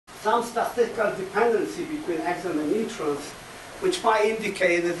some statistical dependency between exons and introns, which might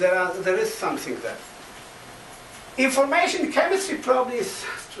indicate that there is something there. Information chemistry probably is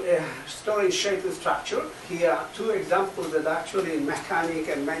storing shape and structure. Here are two examples that actually in mechanics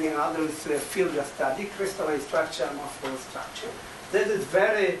and many others fields of study, crystalline structure and morpholog structure. This is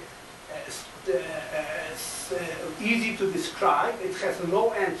very easy to describe. It has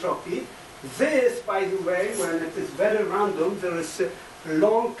low entropy. This, by the way, when it is very random, there is a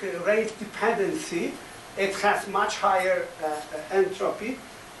long range dependency. It has much higher entropy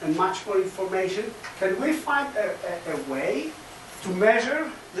and much more information. Can we find a way to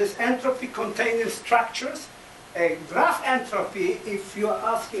measure this entropy contained in structures? A graph entropy, if you're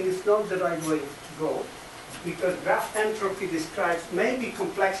asking, is not the right way to go, because graph entropy describes maybe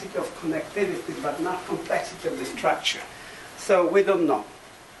complexity of connectivity, but not complexity of the structure. So we don't know,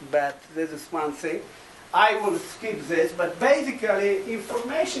 but this is one thing. I will skip this, but basically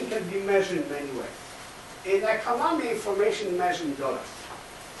information can be measured in many ways. In economy, information is measured in dollars.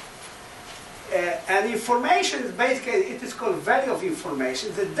 And information is basically, it is called value of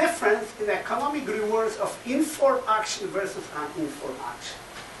information, the difference in economic rewards of informed action versus uninformed action.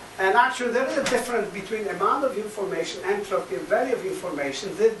 And actually there is a difference between amount of information, entropy, and value of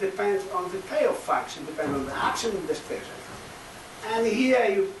information. This depends on the payoff function, depends on the action and decision. And here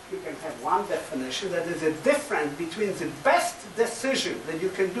you can have one definition, that is a difference between the best decision that you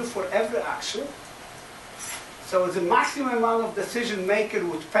can do for every action. So the maximum amount of decision maker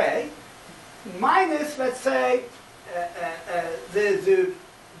would pay, minus, let's say, the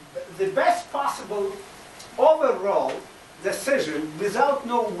best possible overall decision without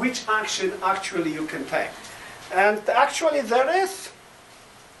knowing which action actually you can take. And actually there's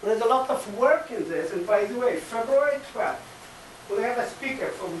a lot of work in this. And by the way, February 12th, we'll have a speaker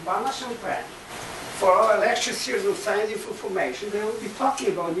from Champaign for our lecture series on scientific information. They will be talking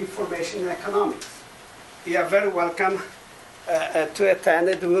about information in economics. You are very welcome to attend.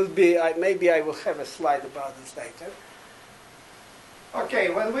 It will be, maybe I will have a slide about this later. Okay,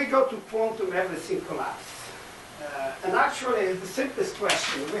 when we go to quantum, everything collapses. And actually, it's the simplest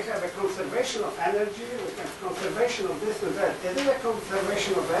question. We have a conservation of energy, we have conservation of this and that. It is a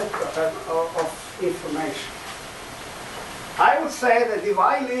conservation of information. I would say that if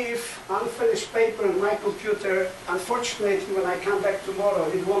I leave unfinished paper in my computer, unfortunately, when I come back tomorrow,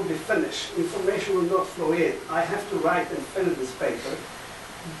 it won't be finished. Information will not flow in. I have to write and finish this paper.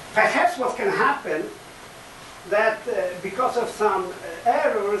 Perhaps what can happen, that because of some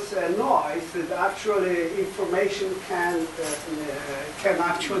errors and noise, that actually information can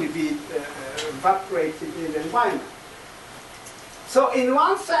actually be evaporated in the environment. So in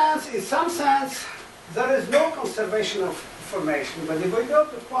one sense, in some sense, there is no conservation of information. But if we go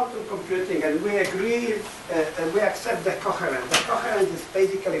to quantum computing and we agree and we accept the coherence is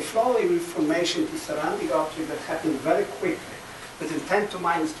basically flowing information to surrounding object that happens very quickly, within 10 to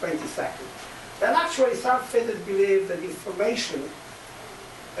minus 20 seconds. Then actually some physicists believe that information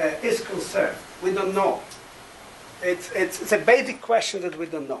is conserved. We don't know. It's a basic question that we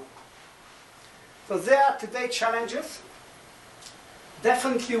don't know. So there are today challenges.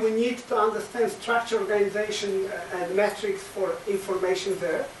 Definitely we need to understand structure, organization, and metrics for information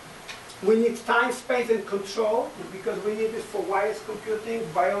there. We need time, space, and control, because we need it for wireless computing,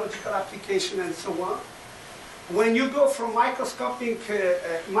 biological application, and so on. When you go from microscopic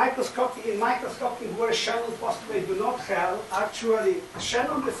where Shannon postulate do not have, actually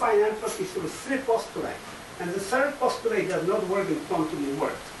Shannon define entropy through 3 postulates. And the third postulate does not work in quantum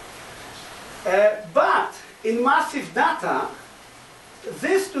world. But in massive data,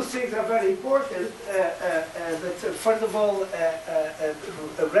 these two things are very important. First of all,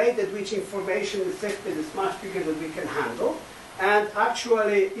 the rate at which information is sifted is much bigger than we can handle. And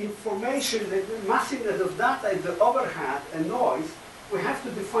actually, information, the massiveness of data is the overhead and noise. We have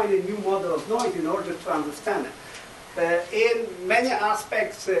to define a new model of noise in order to understand it. In many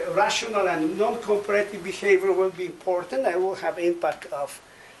aspects, rational and non-cooperative behavior will be important and will have impact of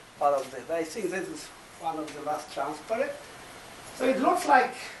all of this. I think this is one of the last transparent. So it looks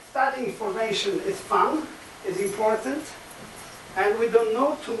like studying information is fun, is important, and we don't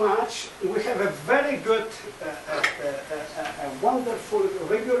know too much. We have a very good, wonderful,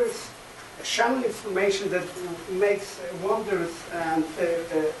 rigorous Shannon information that makes wonders and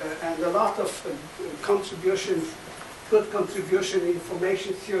a lot of contributions, good contribution in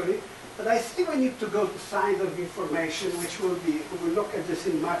information theory. But I think we need to go to science of information, which will look at this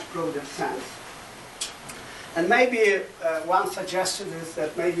in much broader sense. And maybe one suggestion is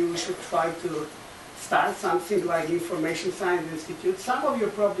that maybe we should try to start something like Information Science Institute. Some of you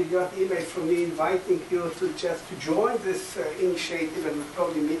probably got email from me inviting you to just to join this initiative, and we'll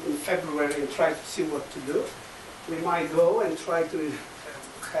probably meet in February and try to see what to do. We might go and try to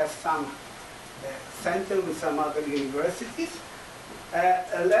have some center with some other universities.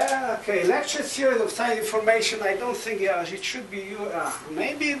 Okay, lecture series of science information. I don't think it should be,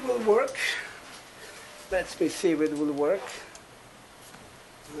 maybe it will work. Let me see if it will work.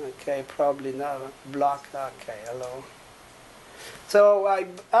 Okay, probably not. Block. Okay, hello. So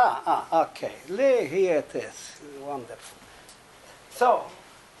okay. Here it is. Wonderful. So,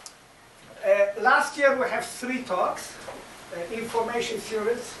 last year we have 3 talks: information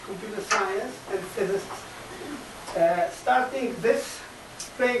theories, computer science, and physics. Starting this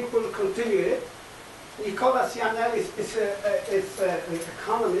spring, we'll continue it. Nicolas Janel is an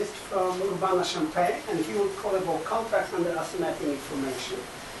economist from Urbana-Champaign, and he will call about contracts under asymmetric information.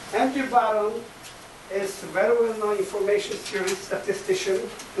 Andrew Barron is a very well-known information theorist, statistician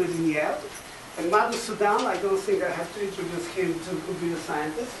in Yale. And Madhu Sudan, I don't think I have to introduce him to computer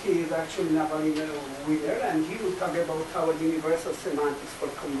scientist. He is actually an Navalny winner, and he will talk about our universal semantics for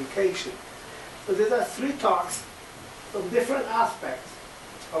communication. So these are 3 talks of different aspects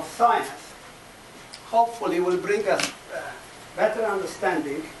of science. Hopefully will bring us better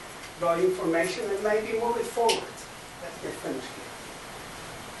understanding about information and maybe move it forward. Let's get finished here.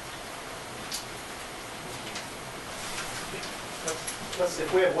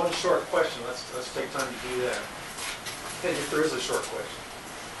 If we have one short question, let's take time to do that. And if there is a short question.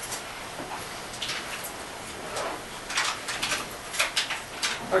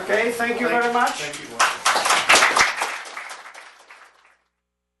 Okay, thank you very much. Thank you.